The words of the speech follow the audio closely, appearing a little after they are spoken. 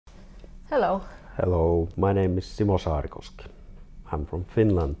Hello. Hello, my name is Simo Saarikoski. I'm from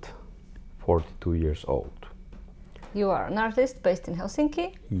Finland, 42 years old. You are an artist based in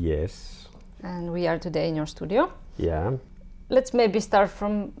Helsinki. Yes. And we are today in your studio. Yeah. Let's maybe start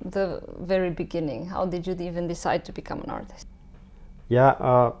from the very beginning. How did you even decide to become an artist?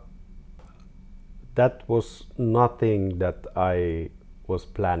 Yeah, that was nothing that I was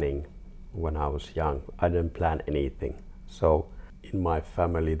planning when I was young. I didn't plan anything. So in my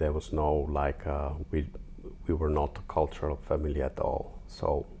family there was no we were not a cultural family at all.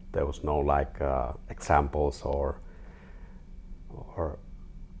 So there was no examples or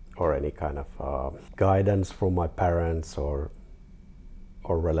any kind of guidance from my parents or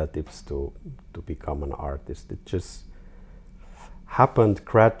relatives to become an artist. It just happened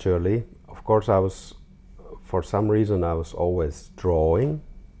gradually. Of course, for some reason I was always drawing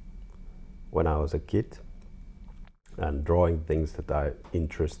when I was a kid and drawing things that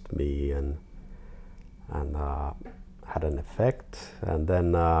interest me and had an effect. And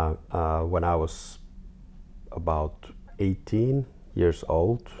then when I was about 18 years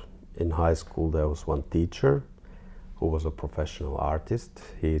old in high school, there was one teacher who was a professional artist.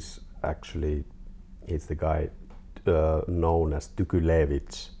 He's the guy known as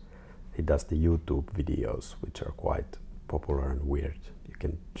Tykylevich. He does the YouTube videos, which are quite popular and weird. You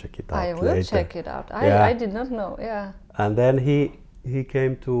can check it out I will later. check it out. Yeah. I did not know, yeah. And then he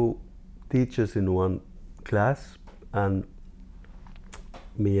came to teach us in one class, and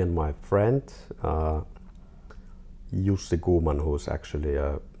me and my friend, Jussi Kuuman, who's actually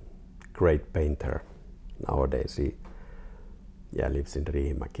a great painter nowadays. He lives in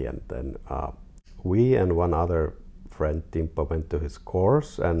Riihimäki, and then we and one other friend, Timppa, went to his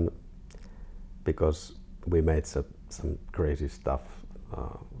course, and because we made some crazy stuff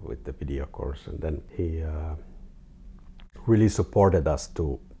with the video course, and then he really supported us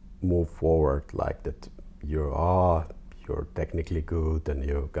to move forward, like that you're technically good and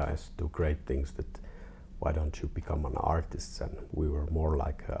you guys do great things, that why don't you become an artist? And we were more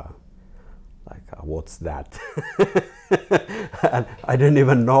like what's that? And I didn't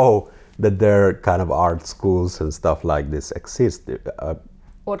even know that there kind of art schools and stuff like this exist.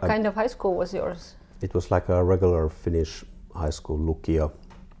 What kind of high school was yours? It was like a regular Finnish high school, lukio.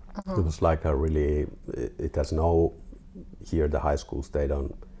 It was like it has no, here the high schools,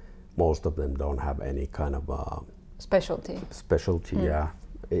 most of them don't have any kind of Specialty. Yeah.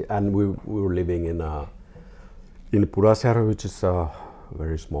 And we were living in Pudasjärvi, which is a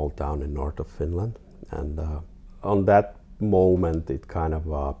very small town in north of Finland. And on that moment, it kind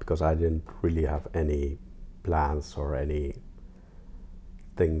of, because I didn't really have any plans or any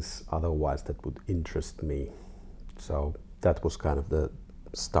things otherwise that would interest me. So that was kind of the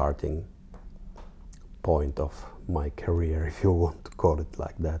starting point of my career, if you want to call it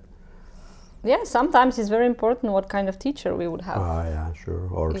like that. Yeah, sometimes it's very important what kind of teacher we would have. Yeah, sure.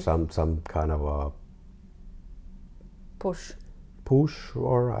 Or some kind of a push,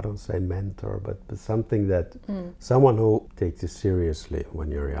 or I don't say mentor, but something that someone who takes you seriously when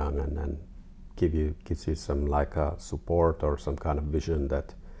you're young and then gives you some like a support or some kind of vision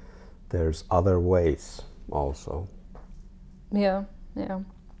that there's other ways also. Yeah.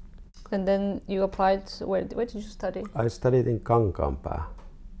 And then you applied, where did you study? I studied in Kankaanpää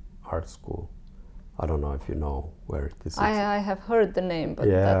art school. I don't know if you know where it is. I have heard the name, but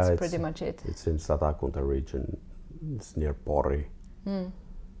that's pretty much it. It's in Satakunta region. It's near Pori. And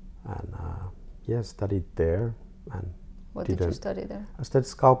studied there. And what did you study there? I studied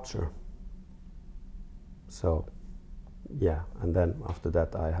sculpture. So, and then after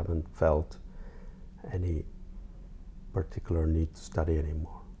that I haven't felt any particular need to study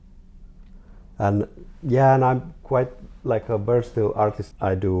anymore. And I'm quite like a versatile artist.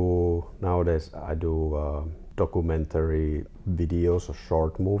 Nowadays I do documentary videos or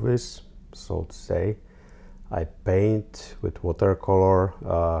short movies, so to say. I paint with watercolor,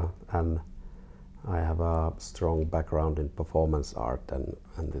 and I have a strong background in performance art and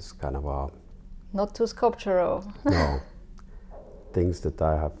this kind of not too sculptural. No. Things that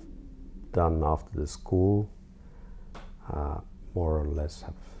I have done after the school more or less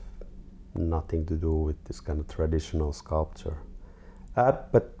have nothing to do with this kind of traditional sculpture.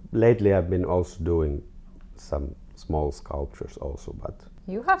 But lately I've been also doing some small sculptures also, but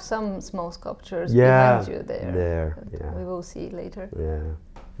you have some small sculptures behind you there. We will see later. Yeah,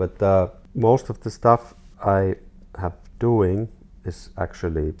 but most of the stuff I have doing is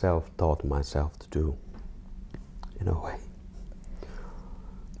actually self-taught myself to do, in a way.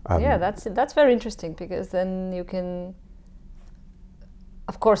 That's very interesting, because then you can.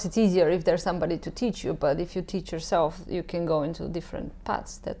 Of course, it's easier if there's somebody to teach you, but if you teach yourself, you can go into different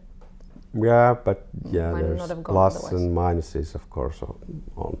paths that Yeah, but yeah, Might not there's have gone plus otherwise. and minuses, of course,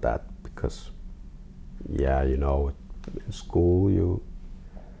 on that, because yeah, you know, in school you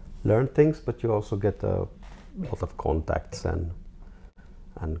learn things, but you also get a lot of contacts and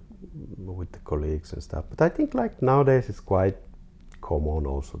with the colleagues and stuff. But I think like nowadays it's quite common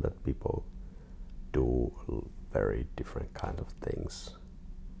also that people do very different kind of things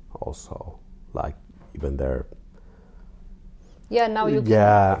also, like even their Yeah, now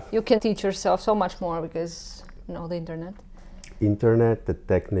yeah, you can teach yourself so much more because the internet. internet, the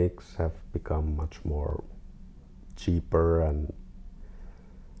techniques have become much more cheaper and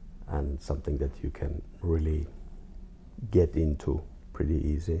something that you can really get into pretty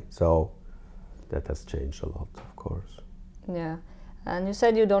easy. So that has changed a lot, of course. Yeah, and you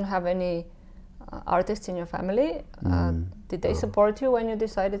said you don't have any artists in your family. Did they support you when you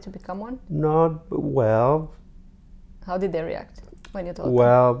decided to become one? Not well. How did they react when you told them?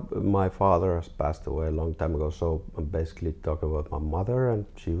 Well, my father has passed away a long time ago, so I'm basically talking about my mother, and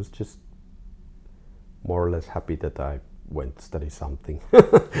she was just more or less happy that I went to study something.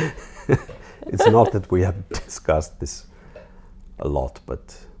 It's not that we have discussed this a lot,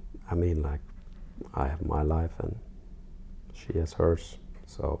 but I mean, like, I have my life and she has hers,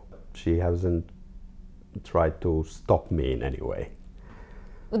 so she hasn't tried to stop me in any way.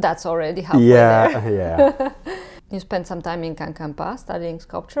 That's already halfway there. Yeah. You spent some time in Kankampa studying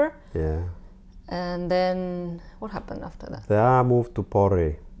sculpture. Yeah. And then what happened after that? Then I moved to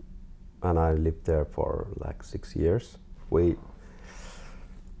Pori and I lived there for like 6 years. We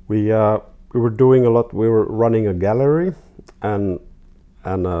were doing a lot. We were running a gallery and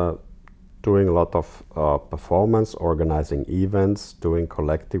doing a lot of performance, organizing events, doing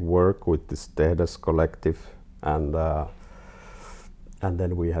collective work with the Status collective, and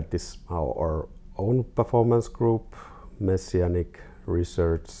then we had this our own performance group, Messianic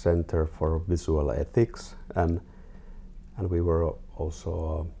Research Center for Visual Ethics, and we were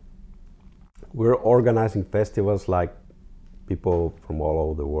also we were organizing festivals, like people from all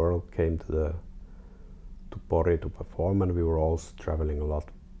over the world came to Pori to perform, and we were also traveling a lot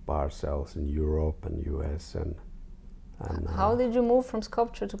by ourselves in Europe and US and how did you move from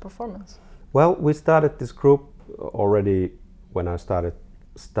sculpture to performance? Well, we started this group already when I started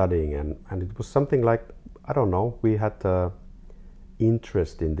studying, and it was something like, I don't know, we had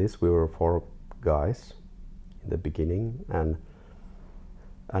interest in this. We were 4 guys in the beginning, and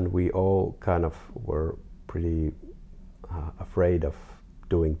we all kind of were pretty afraid of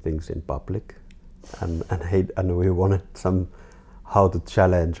doing things in public, and we wanted how to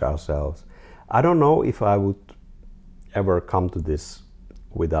challenge ourselves. I don't know if I would ever come to this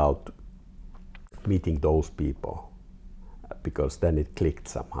without meeting those people, because then it clicked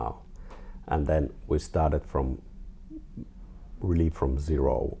somehow, and then we started from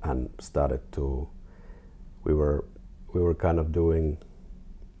zero and we were kind of doing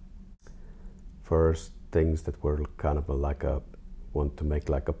first things that were kind of want to make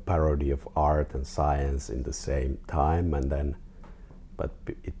like a parody of art and science in the same time, and then but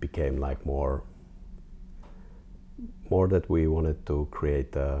it became like more that we wanted to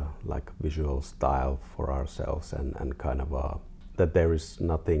create a visual style for ourselves, and kind of that there is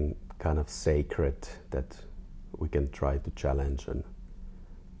nothing kind of sacred that we can try to challenge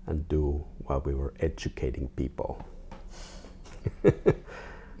and do while we were educating people.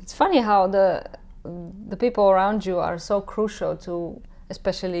 It's funny how the people around you are so crucial to,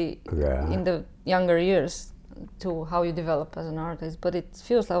 especially in the younger years, to how you develop as an artist, but it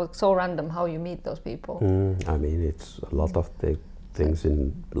feels like so random how you meet those people. I mean, it's a lot of the things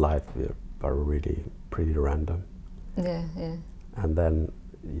in life are really pretty random. Yeah. And then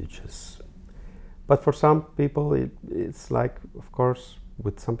you just, but for some people it's like, of course,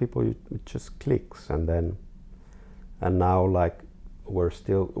 with some people it just clicks, and now like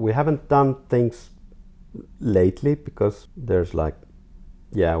we haven't done things lately because there's like,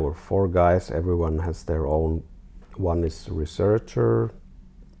 we're 4 guys, everyone has their own. One is a researcher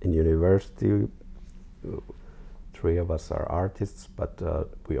in university, 3 of us are artists, but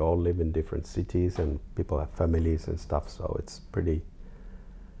we all live in different cities and people have families and stuff, so it's pretty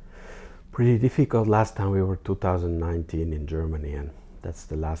difficult. Last time we were 2019 in Germany, and that's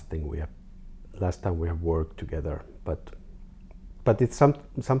the last time we have worked together, but it's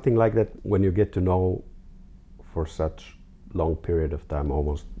something like that when you get to know for such long period of time,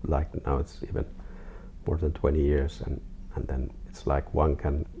 almost like now it's even more than 20 years, and then it's like one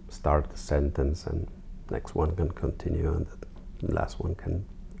can start the sentence and next one can continue and the last one can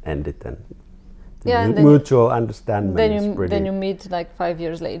end it, and mutual understanding is pretty. Then you meet like 5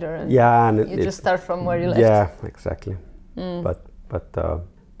 years later, and and you just start from where you left. Yeah, exactly.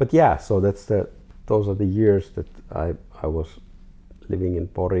 But but yeah, so those are the years that I was living in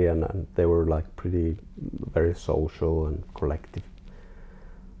Pori, and they were like very social and collective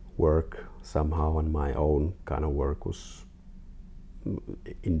work somehow, and my own kind of work was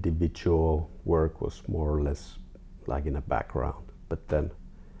individual work was more or less like in a background. But then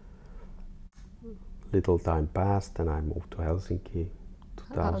little time passed and I moved to Helsinki.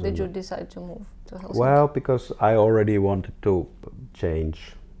 How did you decide to move to Helsinki? Well, because I already wanted to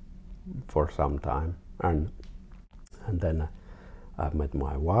change for some time, and then I met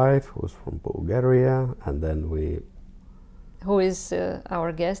my wife, who's from Bulgaria, and then who is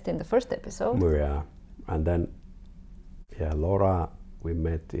our guest in the first episode. Yeah, and then Laura, we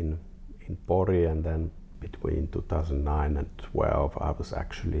met in Pori, and then between 2009 and 12 I was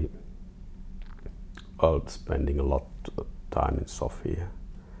actually spending a lot of time in Sofia.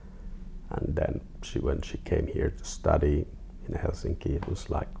 And then when she came here to study in Helsinki, it was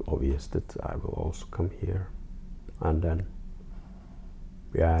like obvious that I will also come here. And then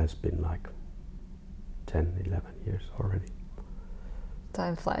it's been like 10, 11 years already.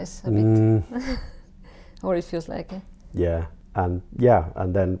 Time flies a bit. Or it feels like it. Yeah, and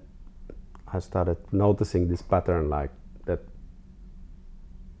then I started noticing this pattern, like that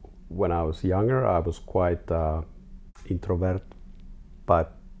when I was younger I was quite introvert a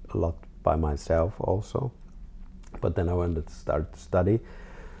lot by myself also, but then I wanted to start to study,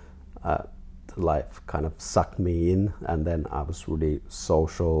 life kind of sucked me in, and then I was really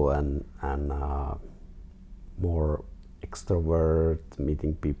social and more extrovert,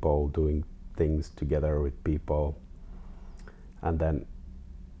 meeting people, doing things together with people. And then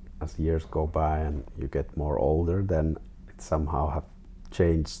as years go by and you get more older, then it somehow have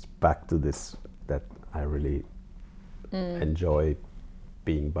changed back to this, that I really enjoy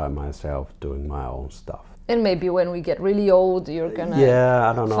being by myself, doing my own stuff. And maybe when we get really old, you're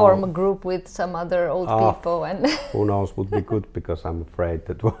gonna form a group with some other old people, and who knows, would be good, because I'm afraid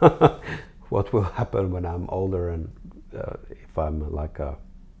that what will happen when I'm older, and if I'm like a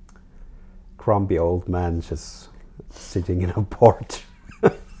grumpy old man just sitting in a porch.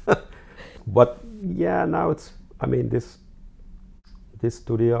 But now this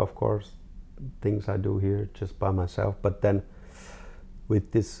studio, of course, things I do here just by myself, but then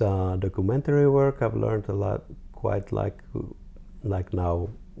with this documentary work I've learned a lot, quite like now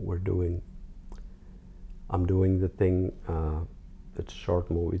I'm doing the thing, it's a short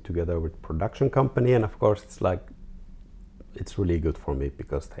movie together with production company, and of course it's really good for me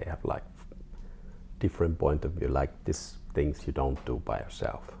because they have like different point of view, like these things you don't do by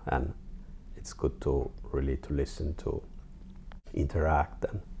yourself, and it's good to really to listen, to interact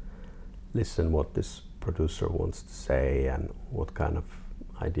and listen what this producer wants to say and what kind of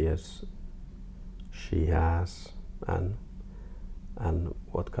ideas she has, and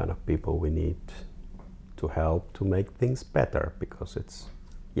what kind of people we need to help to make things better, because it's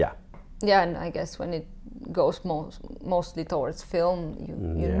and I guess when it goes mostly towards film, you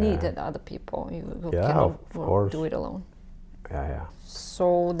need other people. You cannot do it alone.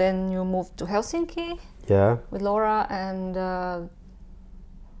 So then you moved to Helsinki with Laura, and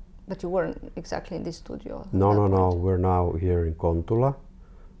but you weren't exactly in this studio. No. We're now here in Kontula,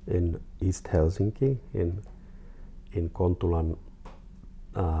 in East Helsinki, in Kontulan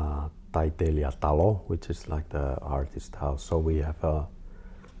Taiteilijatalo, which is like the artist house. So we have a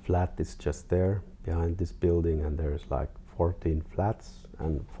flat is just there behind this building, and there's like 14 flats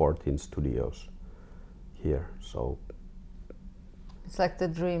and 14 studios here. So it's like the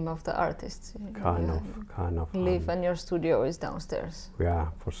dream of the artists. Kind of. Live and your studio is downstairs.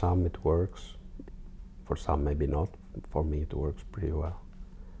 Yeah, for some it works. For some maybe not. For me it works pretty well.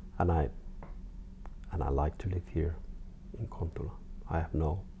 And I like to live here in Kontula. I have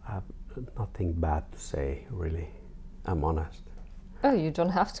nothing bad to say, really. I'm honest. Oh, you don't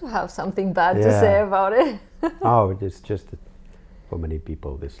have to have something bad to say about it. Oh, it's just that for many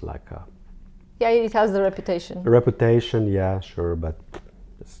people this like a... Yeah, it has the reputation. Reputation, yeah, sure, but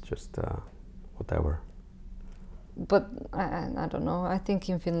it's just whatever. But I don't know. I think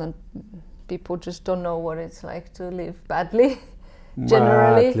in Finland people just don't know what it's like to live badly.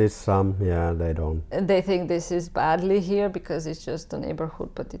 Generally, at least some, they don't. They think this is badly here because it's just a neighborhood,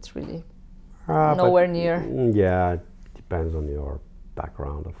 but it's really nowhere near. Yeah, it depends on your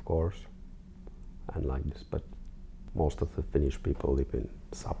background, of course, and like this. But most of the Finnish people live in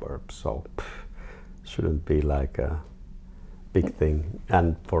suburbs, so shouldn't be like a big thing.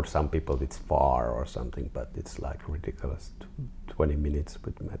 And for some people it's far or something, but it's like ridiculous. 20 minutes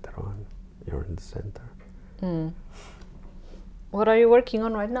with metro and you're in the center. What are you working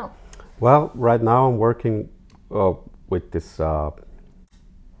on right now? Well, right now I'm working with this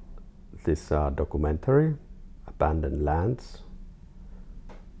this documentary, Abandoned Lands,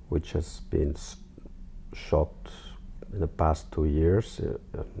 which has been shot in the past 2 years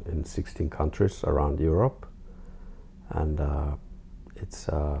in 16 countries around Europe, and it's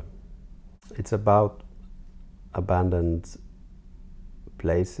about abandoned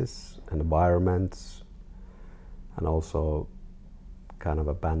places, environments, and also kind of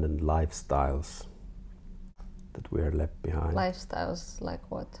abandoned lifestyles that we are left behind. Lifestyles like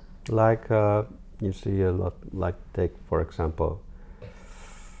what? Like you see a lot, like take for example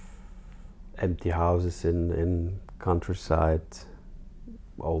empty houses in countryside,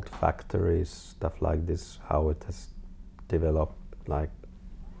 old factories, stuff like this, how it has developed, like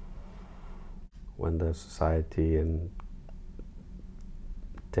when the society and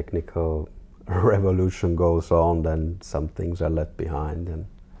technical revolution goes on, then some things are left behind, and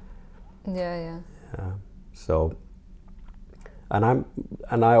yeah. So,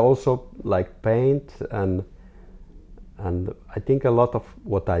 and I also like paint, and I think a lot of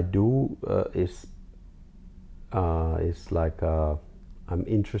what I do is like I'm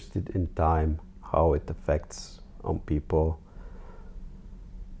interested in time, how it affects on people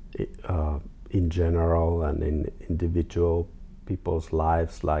in general and in individual people's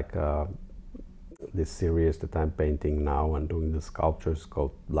lives. Like this series that I'm painting now and doing the sculptures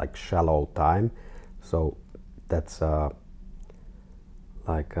called like Shallow Time. So that's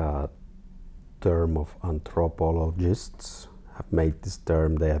like a term of anthropologists have made this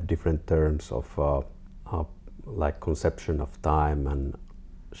term. They have different terms of like conception of time, and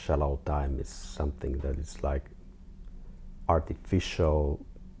shallow time is something that is like artificial,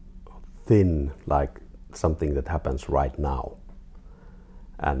 thin, like something that happens right now.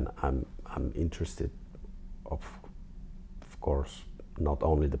 And I'm interested of course not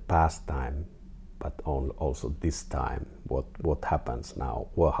only the past time, but also this time, what happens now,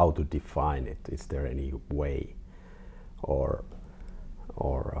 well, how to define it, is there any way, or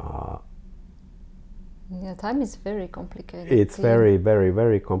yeah, time is very complicated. It's very, very,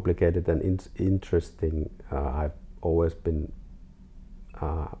 very complicated and interesting. I've always been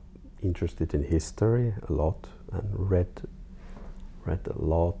interested in history a lot, and read a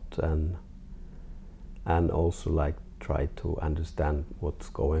lot, and also like try to understand what's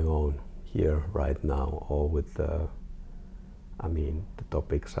going on here right now, all with the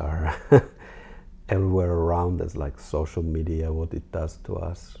topics are everywhere around us, like social media, what it does to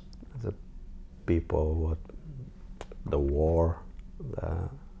us as a people, what the war.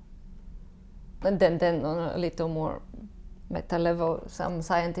 And then on a little more meta level, some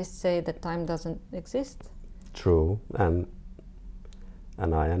scientists say that time doesn't exist. True, and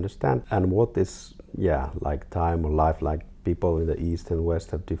I understand. And what is, like time or life, like people in the East and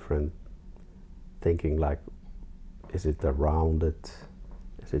West have different thinking, like, is it a rounded,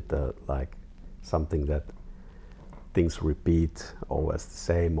 is it like something that things repeat always the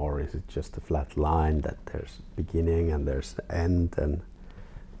same, or is it just a flat line that there's beginning and there's end? And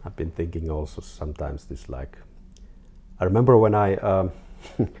I've been thinking also sometimes this, like, I remember when I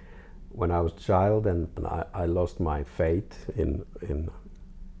when I was a child and I lost my faith in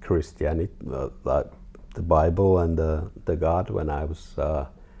Christianity, the Bible and the God, when I was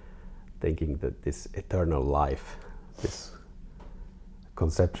thinking that this eternal life, this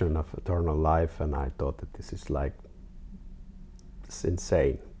conception of eternal life, and I thought that this is like, it's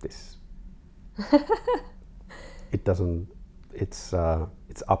insane. This it doesn't. It's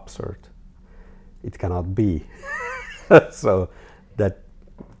absurd. It cannot be. So that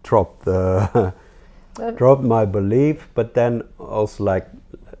dropped my belief. But then also like,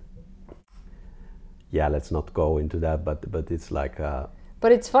 let's not go into that. But it's like.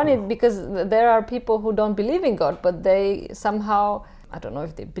 But it's funny because there are people who don't believe in God, but they somehow, I don't know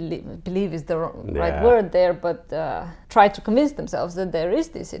if they believe is the right word there, but try to convince themselves that there is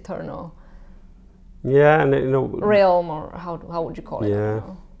this eternal and realm, or how would you call it? Yeah,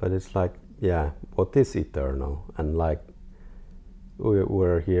 but it's like, what is eternal? And like,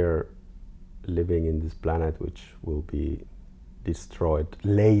 we're here living in this planet which will be destroyed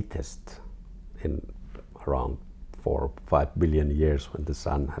latest in around 4 or 5 billion years, when the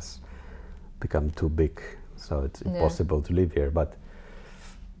sun has become too big, so it's impossible to live here. But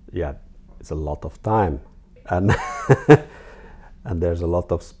it's a lot of time, and and there's a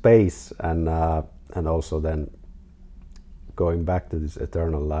lot of space, and also then going back to this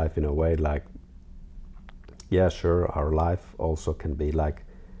eternal life in a way, like, sure, our life also can be like,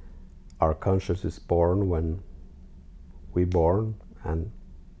 our conscious is born when we born, and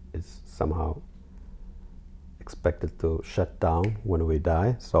it's somehow expected to shut down when we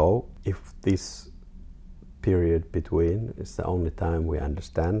die. So if this period between is the only time we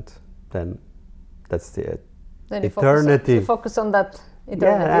understand then that's the then eternity. You focus on that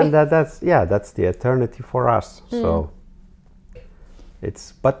eternity. Yeah, and that's the eternity for us. So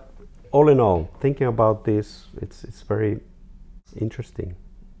but all in all, thinking about this, it's very interesting,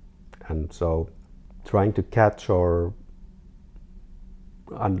 and so trying to catch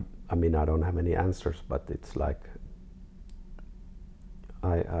I mean, I don't have any answers, but it's like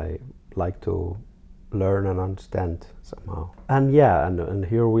I like to learn and understand somehow. And yeah, and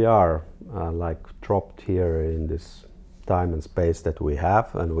here we are, like dropped here in this time and space that we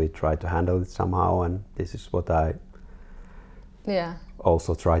have, and we try to handle it somehow, and this is what I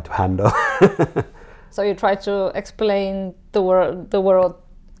also try to handle. So you try to explain the world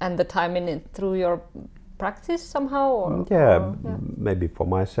and the time in it through your practice somehow? Or maybe for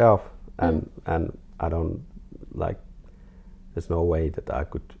myself, and I don't like, there's no way that I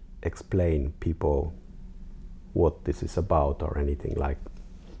could explain people what this is about or anything. Like,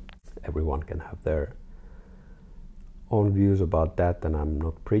 everyone can have their own views about that, and I'm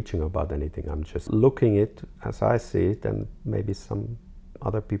not preaching about anything. I'm just looking it as I see it, and maybe some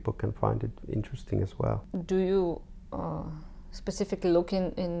other people can find it interesting as well. Do you specifically look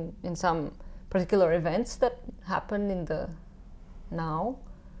in some particular events that happen in the now?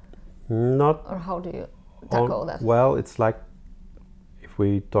 Not. Or how do you tackle that? Well, it's like, if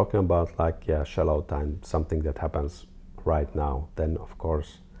we're talking about like shallow time, something that happens right now, then of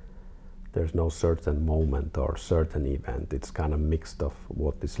course there's no certain moment or certain event. It's kind of mixed of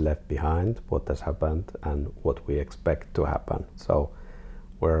what is left behind, what has happened, and what we expect to happen. So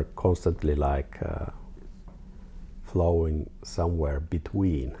we're constantly like flowing somewhere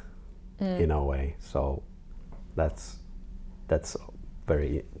between, in a way. So that's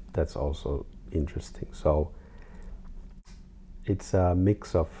also interesting. So it's a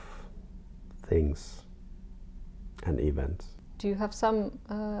mix of things and events. Do you have some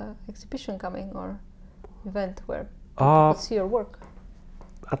exhibition coming or event where people see your work?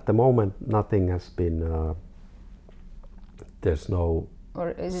 At the moment, nothing has been. There's no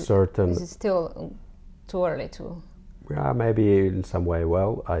certain. Is it still too early to? Yeah, maybe in some way.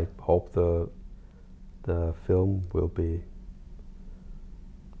 Well, I hope the film will be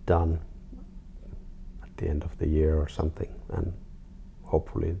done at the end of the year or something, and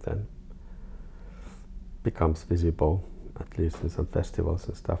hopefully then becomes visible, at least in some festivals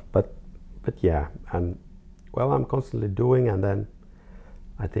and stuff. But yeah, and well, I'm constantly doing, and then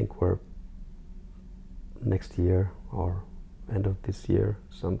I think we're next year or end of this year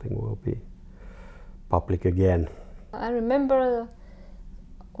something will be public again. I remember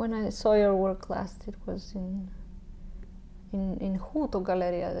when I saw your work last, it was in Huuto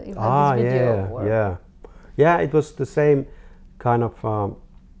Galleria. You had this video. Yeah, it was the same kind of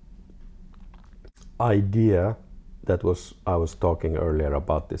idea that I was talking earlier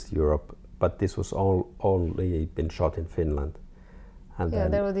about this Europe, but this was only been shot in Finland. And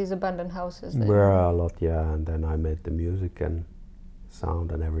there were these abandoned houses. There were a lot, and then I made the music and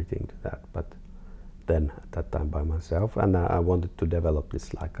sound and everything to that, but then at that time by myself, and I wanted to develop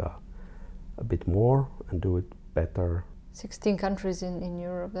this like a bit more and do it better. 16 countries in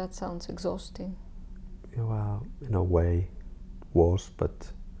Europe, that sounds exhausting. Yeah, well, in a way was,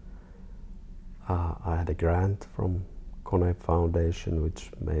 but I had a grant from Kone Foundation which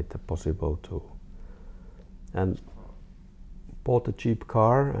made it possible to, and bought a cheap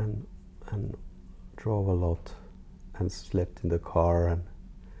car and drove a lot and slept in the car and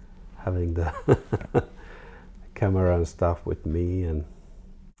having the camera and stuff with me, and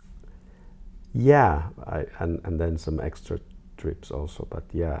and then some extra trips also, but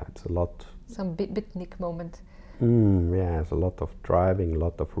it's a lot. Some beatnik moment. It's a lot of driving, a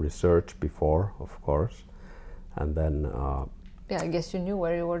lot of research before, of course, and then I guess you knew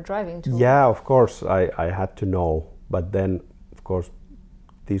where you were driving to. Yeah, of course I had to know, but then of course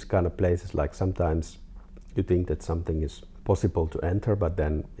these kind of places, like sometimes you think that something is possible to enter, but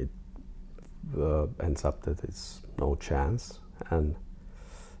then it ends up that it's no chance, and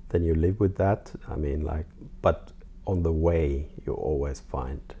then you live with that. I mean, like, but on the way you always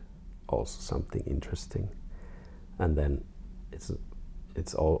find also something interesting, and then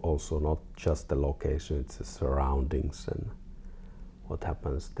it's also not just the location, it's the surroundings and what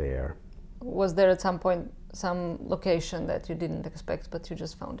happens there. Was there at some point some location that you didn't expect but you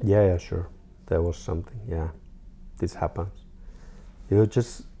just found it? Yeah, sure, there was something. This happens.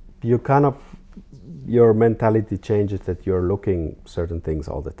 You kind of, your mentality changes, that you're looking certain things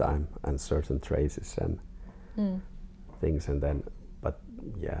all the time and certain traces and things, and then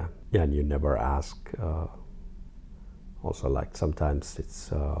and you never ask. Also, like, sometimes it's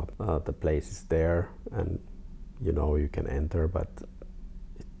the place is there and you can enter, but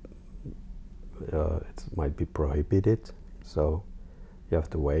it might be prohibited. So you have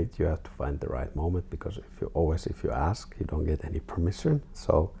to wait. You have to find the right moment, because if you ask, you don't get any permission.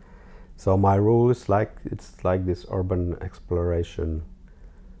 So my rule is it's like this urban exploration,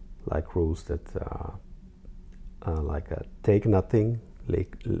 like rules that take nothing,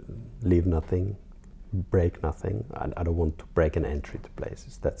 leave nothing, break nothing. I don't want to break an entry to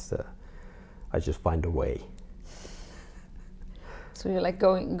places. I just find a way. So you like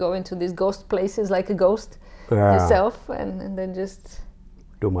going to these ghost places like a ghost yourself, and then just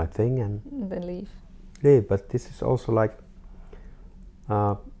do my thing and then leave. Leave, but this is also like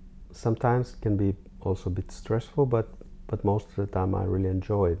sometimes it can be also a bit stressful, but most of the time I really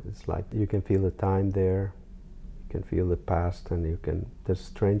enjoy it. It's like you can feel the time there, you can feel the past, and there's a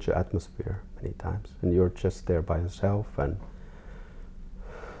strange atmosphere many times, and you're just there by yourself, and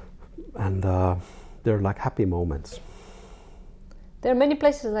they're like happy moments. There are many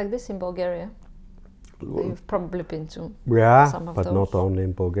places like this in Bulgaria. You've probably been to some of but those. not only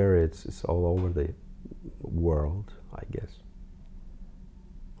in Bulgaria, it's all over the world, I guess.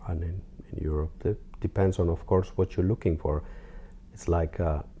 And in Europe, it depends on, of course, what you're looking for. It's like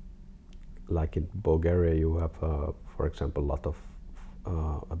in Bulgaria, you have, for example, a lot of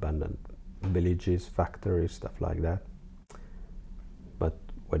abandoned villages, factories, stuff like that. But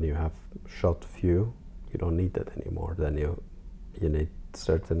when you have short view, you don't need that anymore. Then you need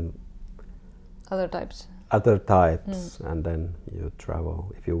certain other types, and then you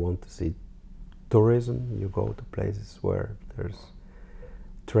travel. If you want to see tourism, you go to places where there's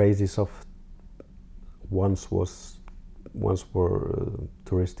traces of once were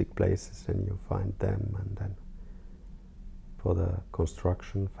touristic places, and you find them. And then for the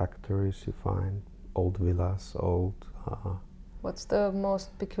construction factories, you find old villas, What's the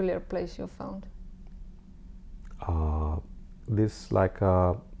most peculiar place you found? This like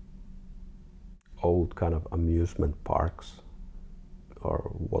old kind of amusement parks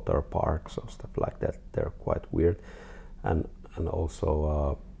or water parks or stuff like that. They're quite weird, and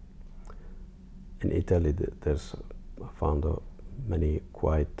also in Italy I found many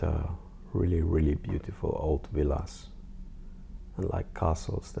quite really, really beautiful old villas and like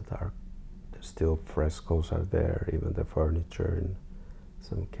castles there's still frescoes are there, even the furniture in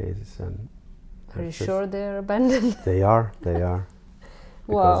some cases. And are you sure they're abandoned? They are.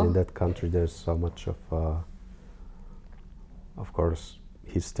 Because in that country there's so much of course,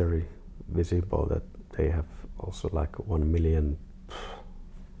 history visible, that they have also like 1 million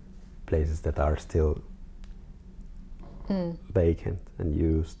places that are still vacant and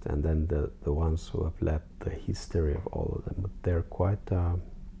used, and then the ones who have left the history of all of them. But they're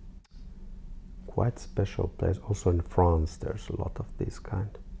quite special place. Also in France there's a lot of these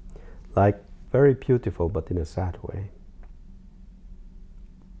kind, like very beautiful but in a sad way.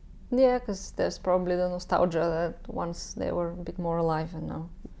 Yeah, because there's probably the nostalgia that once they were a bit more alive and now.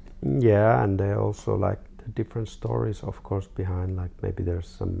 Yeah, and they also like the different stories, of course, behind. Like maybe there's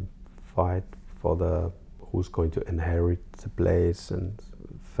some fight for who's going to inherit the place, and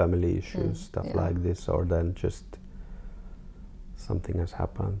family issues, stuff like this, or then just something has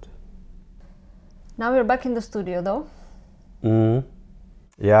happened. Now you're back in the studio, though.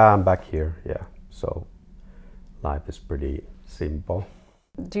 Yeah, I'm back here. Yeah, so life is pretty simple.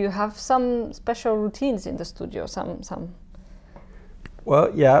 Do you have some special routines in the studio? Some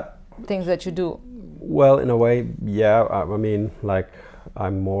Well, yeah. Things that you do? Well, in a way, yeah. I mean, like,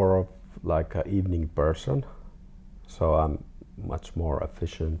 I'm more of like an evening person, so I'm much more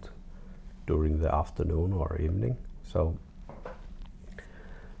efficient during the afternoon or evening. So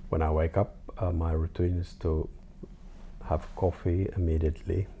when I wake up, my routine is to have coffee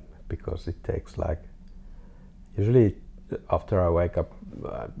immediately, because it takes like, usually after I wake up,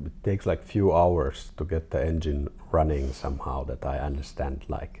 it takes like few hours to get the engine running somehow, that I understand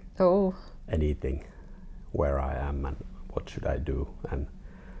like anything, where I am and what should I do. And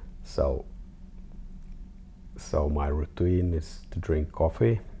so my routine is to drink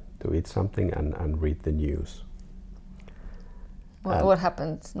coffee, to eat something, and read the news. What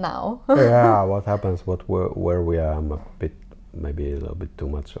happens now? Yeah, what happens, where we are. I'm maybe a little bit too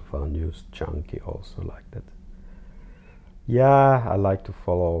much of a news junkie also, like that. Yeah, I like to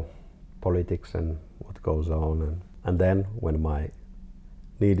follow politics and what goes on, and then when my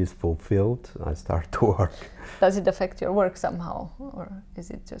need is fulfilled, I start to work. Does it affect your work somehow, or is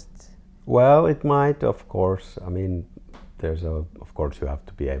it just? Well, it might, of course. I mean, of course you have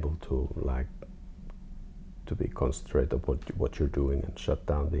to be able to to be concentrated on what you're doing and shut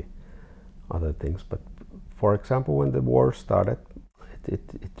down the other things. But for example, when the war started, it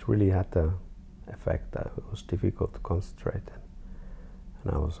really had an effect. It was difficult to concentrate,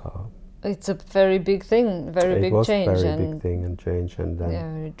 and I was It's a very big thing, very big change. It was very big thing and change, and then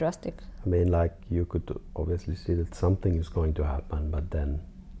very drastic. I mean, like, you could obviously see that something is going to happen, but then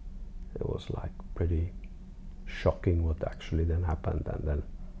it was like pretty shocking what actually then happened, and then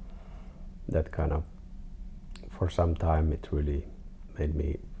that kind of, for some time, it really made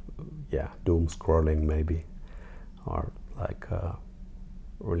me, doom scrolling maybe, or like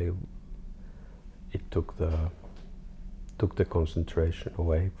really, it took the concentration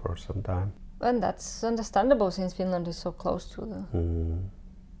away for some time. And that's understandable since Finland is so close to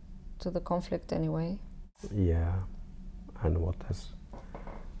the conflict anyway. Yeah, and what has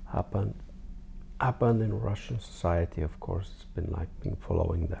happened in Russian society, of course, it's been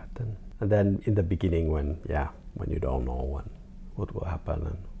following that, and then in the beginning when you don't know what will happen,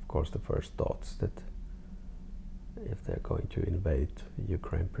 and of course the first thoughts that if they're going to invade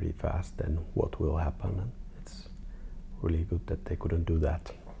Ukraine pretty fast, then what will happen, and it's really good that they couldn't do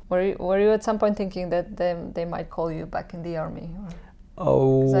that. Were you at some point thinking that they might call you back in the army?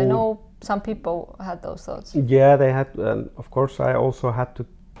 Oh, because I know some people had those thoughts. Yeah, they had, and of course I also had to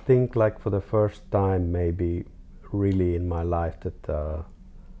think, like, for the first time maybe really in my life, that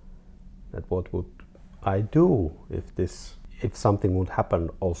what would I do if something would happen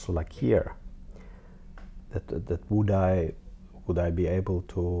also like here, that would I be able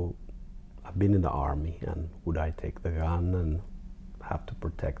to have been in the army, and would I take the gun and have to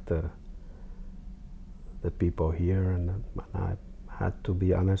protect the people here, and I had to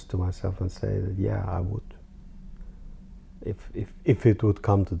be honest to myself and say that I would, if it would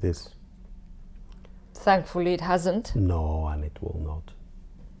come to this. Thankfully it hasn't. No, and it will not.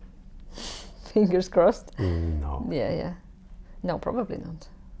 Fingers crossed. No. Yeah. No, probably not.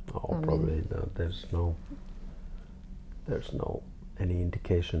 No, probably not. There's no any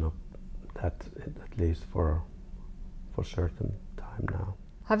indication of that, at least for certain time now.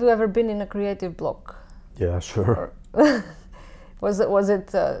 Have you ever been in a creative block? Yeah, sure. Was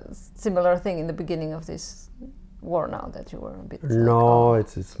it a similar thing in the beginning of this war now, that you were a bit No,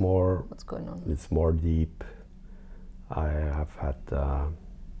 it's more, what's going on? It's more deep. I have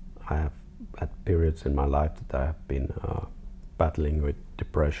had periods in my life that I have been battling with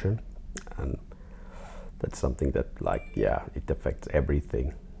depression, and that's something that, like, it affects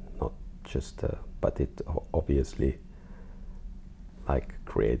everything, not just but it obviously, like,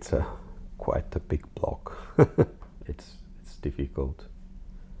 creates quite a big block. It's difficult.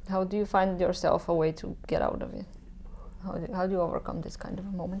 How do you find yourself a way to get out of it? How do you overcome this kind of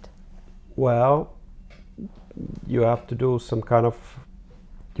a moment? Well, you have to do some kind of,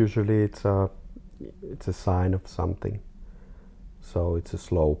 usually it's a sign of something, so it's a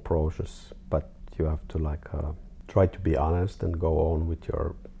slow process, but you have to, like, try to be honest and go on with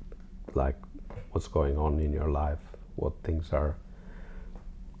your, like, what's going on in your life, what things are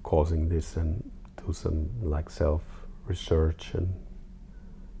causing this, and do some, like, self research, and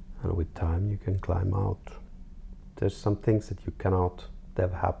with time you can climb out. There's some things that you cannot,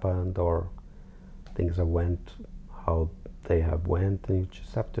 they've happened, or things have went how they have went, and you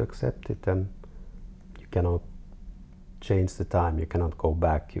just have to accept it, and you cannot change the time, you cannot go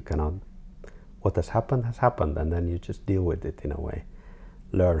back, you cannot, what has happened, and then you just deal with it in a way,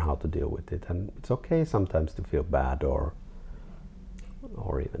 learn how to deal with it. And it's okay sometimes to feel bad, or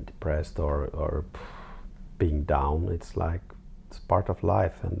even depressed, or being down. It's like, it's part of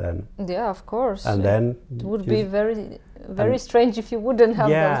life, and then of course, and then it would be very strange if you wouldn't have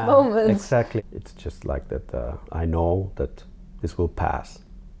those moments. Exactly. It's just like that. I know that this will pass.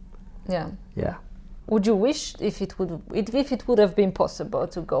 Yeah. Would you wish if it would have been possible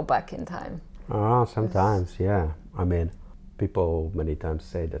to go back in time? Sometimes, yeah. I mean, people many times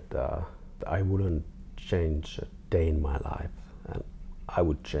say that I wouldn't change a day in my life, and I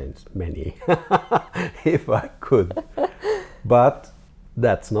would change many if I could. But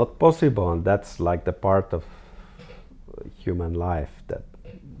that's not possible, and that's like the part of human life that,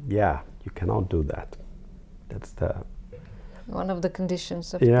 you cannot do that. That's one of the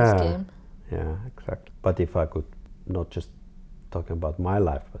conditions of this game. Yeah, exactly. But if I could, not just talking about my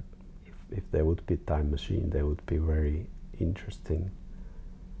life, but if there would be a time machine, there would be very interesting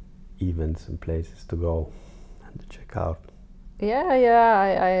events and places to go and to check out.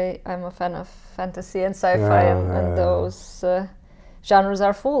 I'm a fan of fantasy and sci-fi, and those genres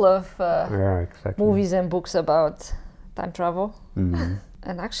are full of exactly. movies and books about time travel. Mm-hmm.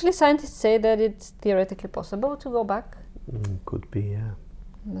 And actually scientists say that it's theoretically possible to go back. Could be, yeah.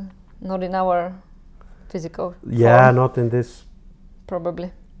 Not in our physical form. Not in this.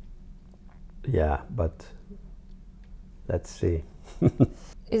 Probably. Yeah, but let's see.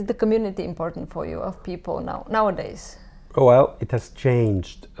 Is the community important for you, of people nowadays? Well, it has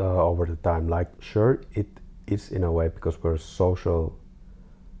changed over the time. Like, sure, it is in a way because we're social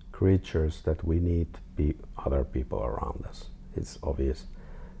creatures that we need other people around us. It's obvious.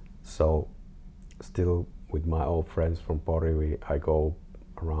 So, still with my old friends from Pori, I go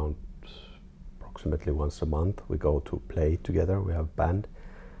around approximately once a month. We go to play together. We have a band,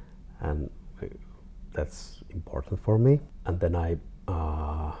 and that's important for me. And then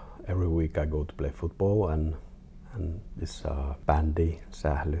every week I go to play football and this bandy,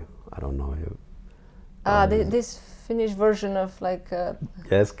 sähly, I don't know. This Finnish version of like... yeah,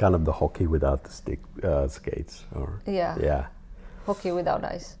 it's kind of the hockey without the skates. Yeah. Hockey without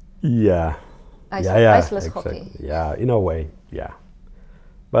ice. Yeah. Iceless exactly. hockey. Yeah, in a way, yeah.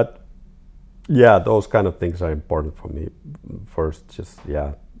 But yeah, those kind of things are important for me. First, just,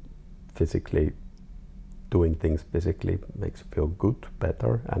 physically, doing things physically makes you feel good,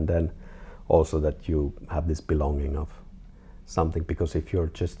 better, and then also that you have this belonging of something, because if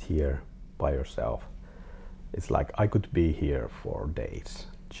you're just here by yourself, it's like I could be here for days,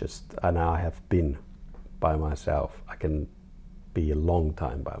 and I have been by myself. I can be a long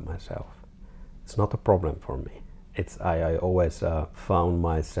time by myself. It's not a problem for me. I always found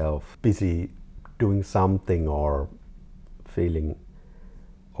myself busy doing something or feeling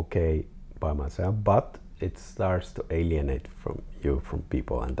okay by myself, but it starts to alienate from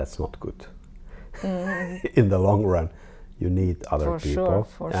people, and that's not good. In the long run, you need other people,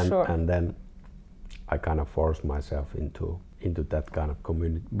 and then I kind of force myself into that kind of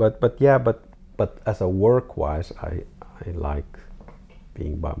community. But as a work-wise, I like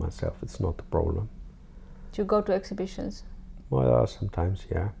being by myself. It's not a problem. Do you go to exhibitions? Well, sometimes,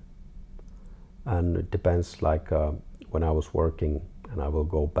 yeah. And it depends. Like when I was working, and I will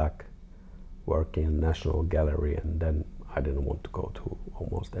go back working in National Gallery, and then I didn't want to go to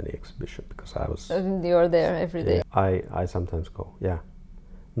almost any exhibition because I was... You're there every day. I sometimes go, yeah.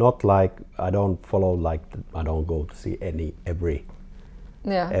 Not like I don't follow, like I don't go to see every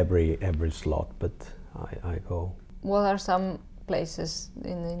slot, but I go. What are some places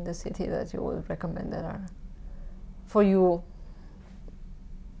in the city that you would recommend that are for you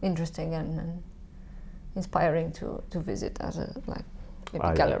interesting and inspiring to visit as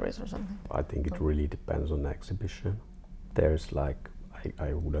maybe galleries or something? I think it really depends on the exhibition. There's like,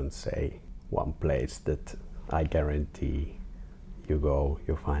 I wouldn't say one place that I guarantee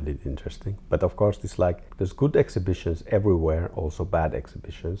you find it interesting. But of course, there's good exhibitions everywhere, also bad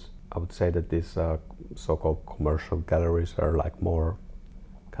exhibitions. I would say that these so-called commercial galleries are like more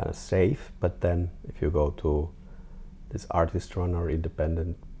kind of safe. But then if you go to this artist-run or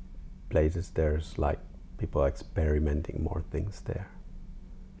independent places, there's like people experimenting more things there.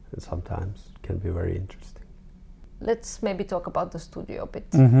 And sometimes it can be very interesting. Let's maybe talk about the studio a bit.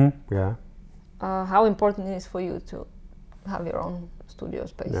 Mm-hmm. Yeah. How important it is for you to have your own studio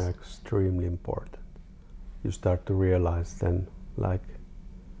space? Yeah, extremely important. You start to realize then, like,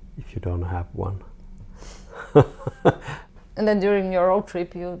 if you don't have one. And then during your road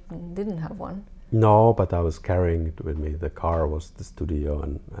trip, you didn't have one? No, but I was carrying it with me. The car was the studio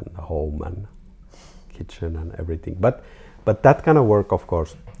and the home and kitchen and everything. But that kind of work, of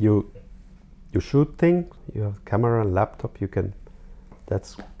course, you shoot things, you have camera and laptop,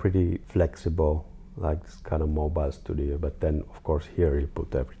 that's pretty flexible, like this kind of mobile studio. But then, of course, here you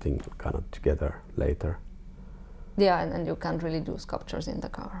put everything kind of together later. Yeah, and you can't really do sculptures in the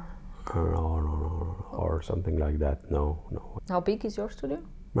car. No, or something like that. No. How big is your studio?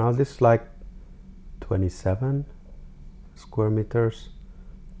 Now this is like 27 square meters.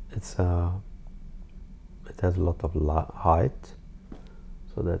 It has a lot of height,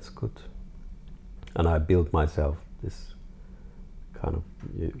 so that's good. And I built myself this kind of,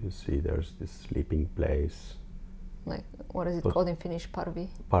 you see there's this sleeping place. Like, what is it called in Finnish? Parvi?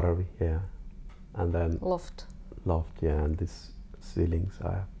 Parvi, yeah. And then Loft, yeah, and these ceilings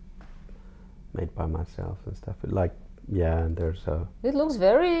I made by myself and stuff. Like, yeah, and there's a... It looks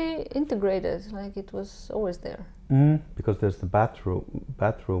very integrated, like it was always there. Because there's the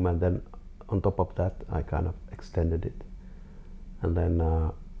bathroom, and then on top of that I kind of extended it. And then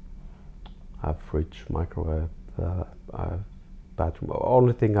I have fridge, microwave, I have bathroom.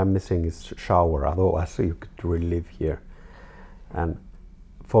 Only thing I'm missing is shower, otherwise you could really live here. And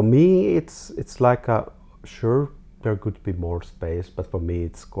for me it's like sure, there could be more space, but for me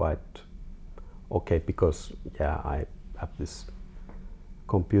it's quite okay, because I have this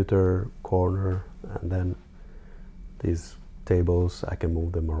computer corner, and then these tables, I can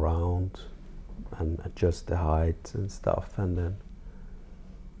move them around and adjust the height and stuff, and then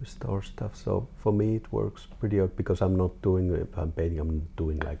restore stuff. So for me it works pretty good, because I'm not doing, if I'm painting, I'm not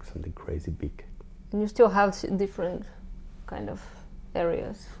doing like something crazy big. And you still have different kind of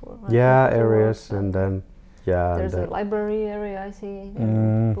areas for areas, and then there's a library area, I see,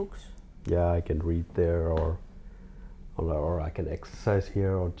 books. Yeah, I can read there, or I can exercise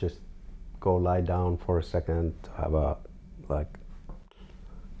here, or just go lie down for a second, have a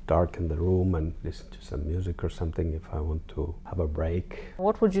darken the room and listen to some music or something if I want to have a break.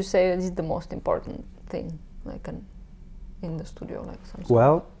 What would you say is the most important thing, in the studio,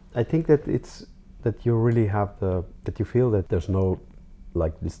 Well, I think that it's that you really have that you feel that there's no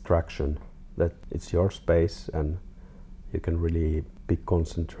distraction, that it's your space and you can really be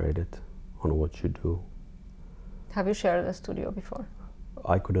concentrated on what you do. Have you shared a studio before?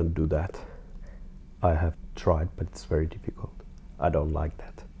 I couldn't do that. I have tried, but it's very difficult. I don't like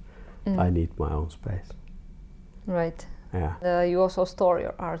that. I need my own space. Right. Yeah. You also store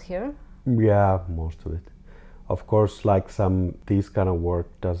your art here? Yeah, most of it. Of course, this kind of work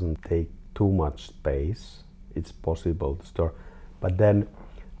doesn't take too much space. It's possible to store. But then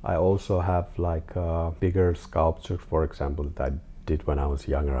I also have bigger sculptures, for example, that I did when I was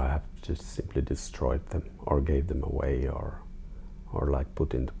younger. I have just simply destroyed them or gave them away or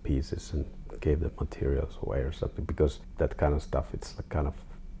put into pieces and gave the materials away or something, because that kind of stuff, it's kind of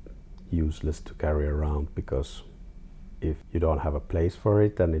useless to carry around, because if you don't have a place for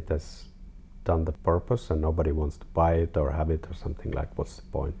it and it has done the purpose and nobody wants to buy it or have it or something, what's the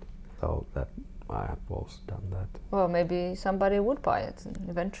point? So that I have also done that. Well, maybe somebody would buy it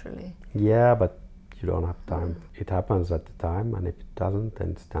eventually. Yeah, but you don't have time. It happens at the time, and if it doesn't, then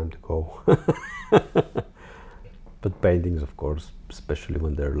it's time to go. But paintings, of course, especially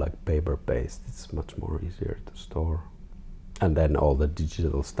when they're paper-based, it's much more easier to store. And then all the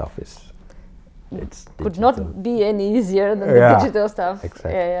digital stuff could not be any easier than the digital stuff.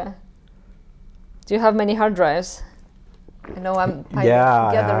 Exactly. Yeah. Do you have many hard drives? I know I'm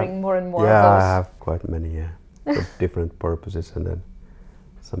gathering more and more of those. Yeah, I have quite many, for different purposes, and then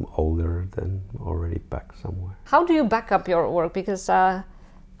some older than already back somewhere. How do you back up your work? Because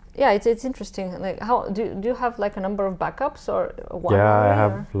it's interesting. How do you have a number of backups or one? Yeah, I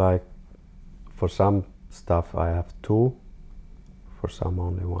have for some stuff I have 2, for some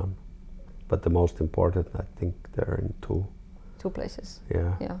only 1. But the most important, I think, they're in 2. 2 places.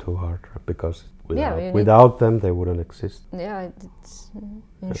 Yeah. 2 hard drives, because without them they wouldn't exist. Yeah, it's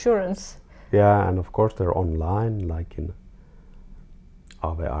insurance. Yeah, and of course they're online, in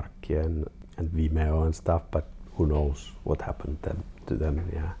Aave-arki and Vimeo and stuff, but who knows what happened to them,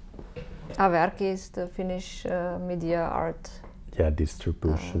 yeah. Aave-arki is the Finnish media art. Yeah,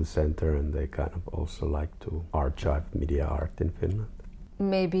 distribution center, and they kind of also like to archive media art in Finland.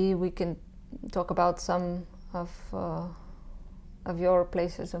 Maybe we can talk about some of your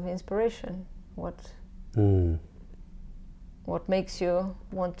places of inspiration. What makes you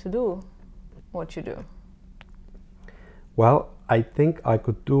want to do what you do? Well, I think I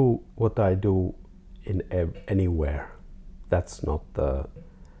could do what I do in anywhere. It's not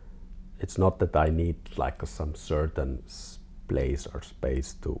that I need some certain place or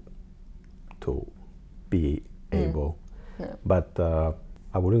space to be able. Yeah. But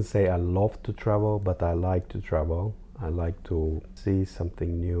I wouldn't say I love to travel, but I like to travel. I like to see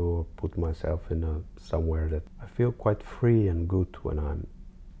something new, put myself in somewhere that I feel quite free and good when I'm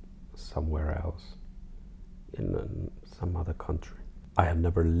somewhere else, in some other country. I have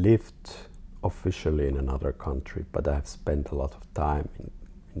never lived officially in another country, but I have spent a lot of time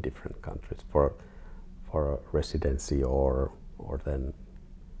in different countries for a residency or then.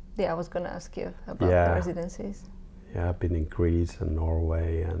 Yeah, I was going to ask you about the residencies. Yeah, I've been in Greece and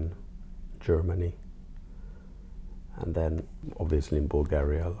Norway and Germany, and then obviously in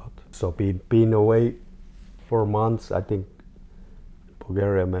Bulgaria a lot. So being away for months, I think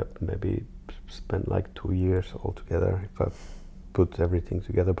Bulgaria maybe spent 2 years altogether if I put everything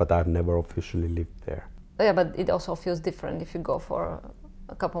together, but I've never officially lived there. Yeah, but it also feels different if you go for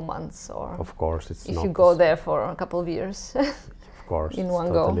a couple months, or of course it's if not you go there for a couple of years. Of course, in it's one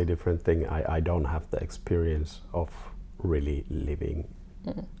totally go. Different thing. I don't have the experience of really living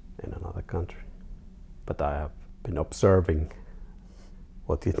in another country, but I have been observing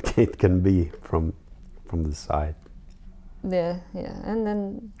what it can be from the side. Yeah, and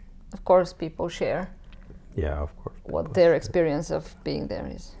then of course people share. Yeah, of course. What their experience of being there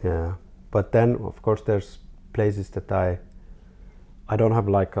is. Yeah, but then of course there's places that I don't have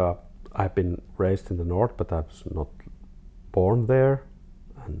I've been raised in the north, but I was not born there,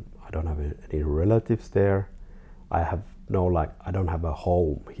 and I don't have any relatives there. I don't have a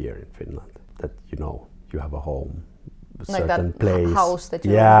home here in Finland. That you have a home, a certain place, house that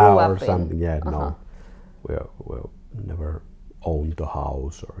you grew up or something. in. Yeah, no, we never owned a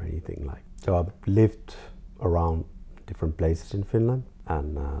house or anything So I've lived around different places in Finland,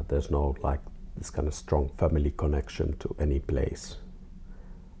 and there's no like this kind of strong family connection to any place.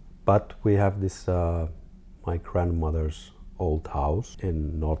 But we have this my grandmother's old house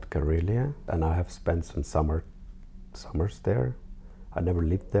in North Karelia, and I have spent some summers there. I never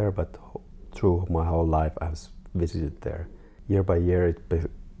lived there, but through my whole life I have visited there. Year by year it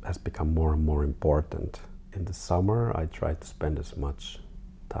has become more and more important. In the summer I try to spend as much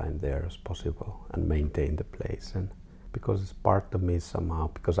time there as possible and maintain the place, and because it's part of me somehow,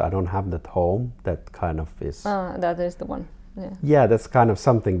 because I don't have that home, that kind of is... that is the one. Yeah, that's kind of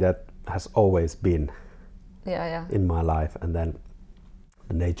something that has always been in my life, and then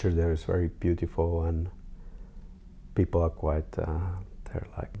the nature there is very beautiful, and people are quite they're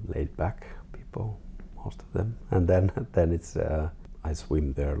like laid back people, most of them, and then it's I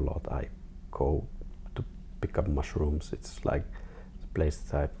swim there a lot. I go to pick up mushrooms. It's like a place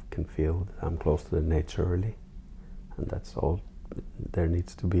that I can feel that I'm close to the nature really, and that's all there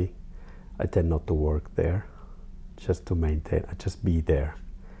needs to be. I tend not to work there, just to maintain. I just be there.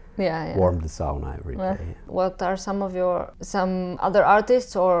 Warm the sauna every day. What are some other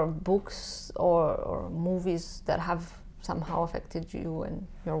artists or books or movies that have somehow affected you and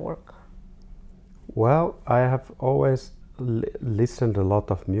your work? Well, I have always listened a lot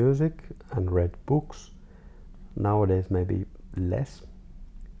of music and read books. Nowadays maybe less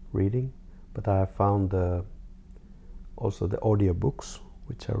reading, but I have found also the audiobooks,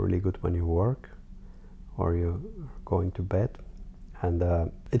 which are really good when you work or you're going to bed. And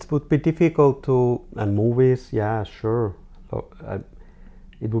it would be difficult to, and movies, yeah, sure.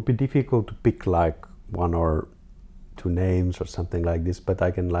 It would be difficult to pick like one or two names or something like this, but I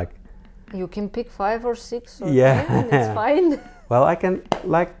can like... You can pick 5 or 6 or 10, it's fine. Well, I can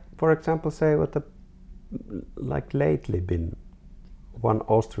like, for example, say what like lately been one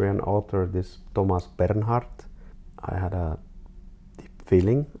Austrian author, this Thomas Bernhardt. I had a deep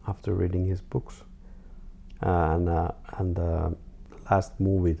feeling after reading his books, and the last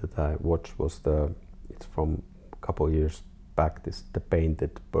movie that I watched was it's from a couple of years back, The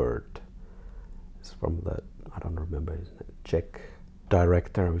Painted Bird. It's from I don't remember his name, Czech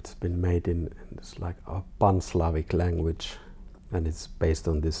director. It's been made in this like a pan-Slavic language, and it's based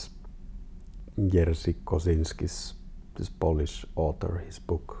on this Jerzy Kosinski's, this Polish author, his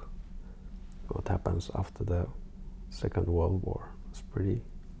book, what happens after the Second World War. It's pretty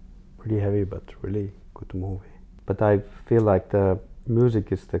heavy, but really good movie. But I feel like the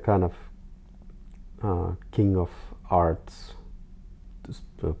music is the kind of king of arts. It's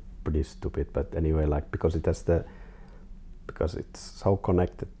pretty stupid, but anyway, like because it's so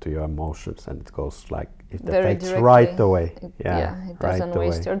connected to your emotions, and it goes like it affects directly, right away. It doesn't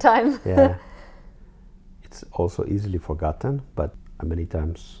waste your time. It's also easily forgotten, but many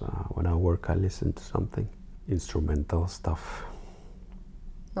times when I work, I listen to something instrumental stuff.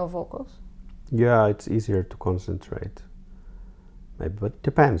 No vocals? Yeah, it's easier to concentrate. Maybe, but it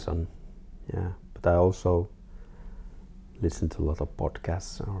depends on, But I also listen to a lot of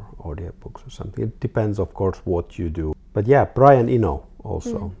podcasts or audiobooks or something. It depends, of course, what you do. But yeah, Brian Eno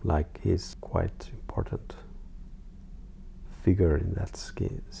also, like he's quite important figure in that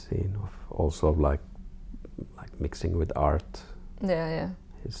scene of also like mixing with art.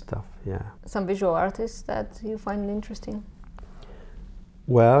 His stuff, Some visual artists that you find interesting?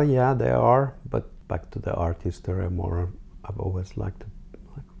 Well, yeah, they are, but back to the art history more. I've always liked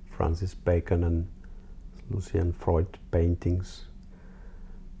like Francis Bacon and Lucian Freud paintings.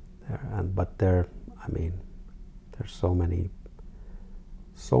 There's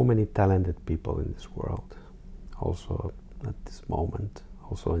so many talented people in this world, also at this moment,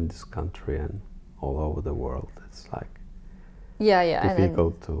 also in this country and all over the world. It's like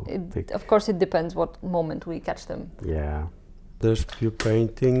difficult to pick. Of course, it depends what moment we catch them. Yeah, there's a few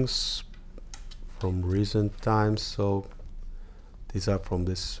paintings from recent times, so these are from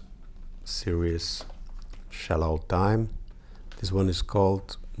this series Shallow Time. This one is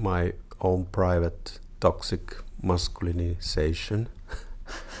called My Own Private Toxic Masculinization.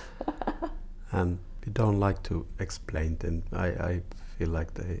 And we don't like to explain them. I feel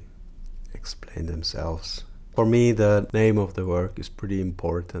like they explain themselves. For me, the name of the work is pretty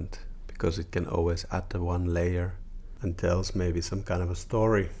important because it can always add one layer and tells maybe some kind of a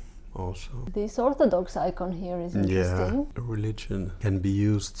story also. This Orthodox icon here is interesting. Yeah, religion can be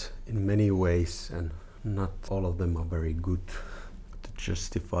used in many ways, and not all of them are very good to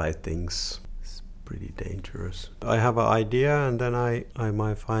justify things. It's pretty dangerous. I have an idea and then I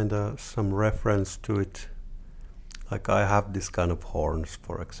might find some reference to it. Like I have this kind of horns,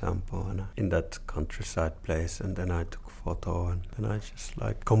 for example, and in that countryside place, and then I took a photo and then I just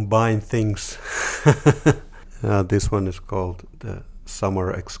like combine things. This one is called the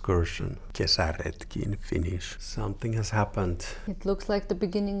Summer Excursion. Kesäretki in Finnish. Something has happened. It looks like the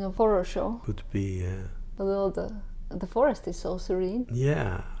beginning of a horror show. Could be. Although the forest is so serene.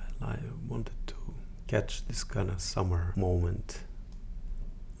 Yeah, I wanted to catch this kind of summer moment.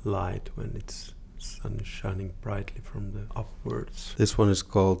 Light when it's sun is shining brightly from the upwards. This one is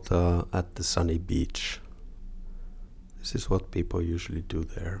called At the Sunny Beach. This is what people usually do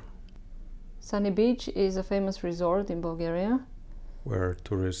there. Sunny Beach is a famous resort in Bulgaria. Where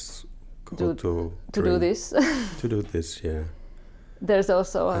tourists go to do this. To do this, yeah. There's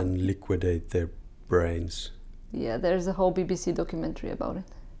also and liquidate their brains. Yeah, there's a whole BBC documentary about it.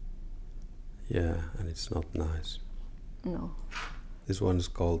 Yeah, and it's not nice. No. This one is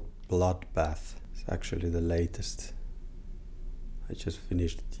called Bloodbath. It's actually the latest. I just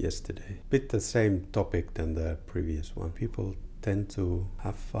finished it yesterday. Bit the same topic than the previous one. People tend to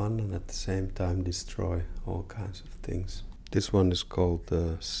have fun and at the same time destroy all kinds of things. This one is called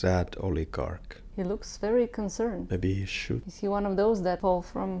The Sad Oligarch. He looks very concerned. Maybe he should. Is he one of those that fall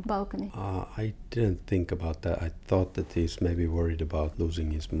from balcony? I didn't think about that. I thought that he's maybe worried about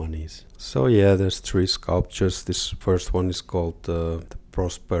losing his monies. So yeah, there's 3 sculptures. This first one is called The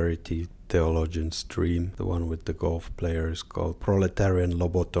Prosperity Theologian's Dream. The one with the golf player is called Proletarian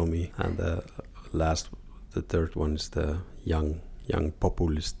Lobotomy. And the third one is the young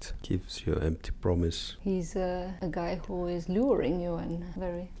populist. Gives you empty promise. He's a guy who is luring you in a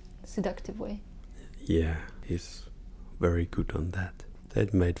very seductive way. Yeah, he's very good on that. They're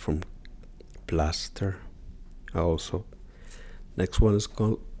made from plaster. Also, next one is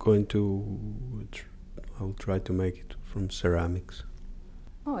going to... I will try to make it from ceramics.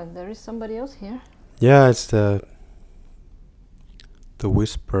 Oh, and there is somebody else here. Yeah, it's the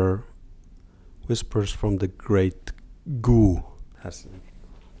whispers from the Great Goo. Has a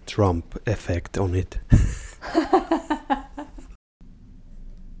Trump effect on it.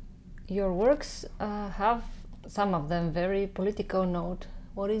 Your works have, some of them, very political note.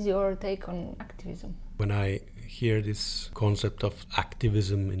 What is your take on activism? When I hear this concept of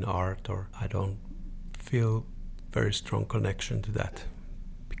activism in art, I don't feel very strong connection to that,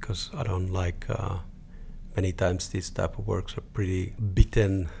 because I don't like, many times these type of works are pretty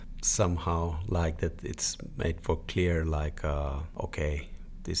bitten somehow, like that it's made for clear, like, okay,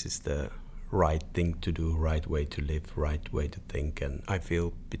 this is the right thing to do, right way to live, right way to think, and I feel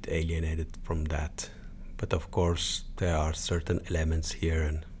a bit alienated from that. But of course there are certain elements here,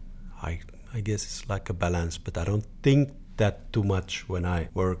 and I guess it's like a balance, but I don't think that too much when I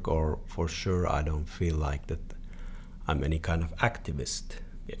work, or for sure I don't feel like that I'm any kind of activist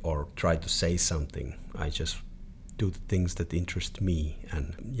or try to say something. I just do the things that interest me,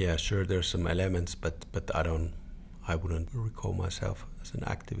 and yeah, sure, there's some elements, but I wouldn't recall myself as an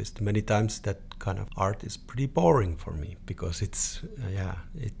activist. Many times that kind of art is pretty boring for me, because it's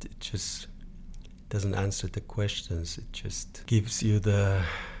it just doesn't answer the questions. It just gives you the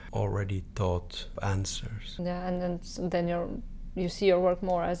already thought answers. Yeah, and then you see your work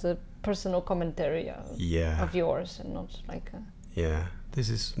more as a personal commentary of yours, and not like a... Yeah, this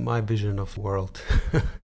is my vision of the world.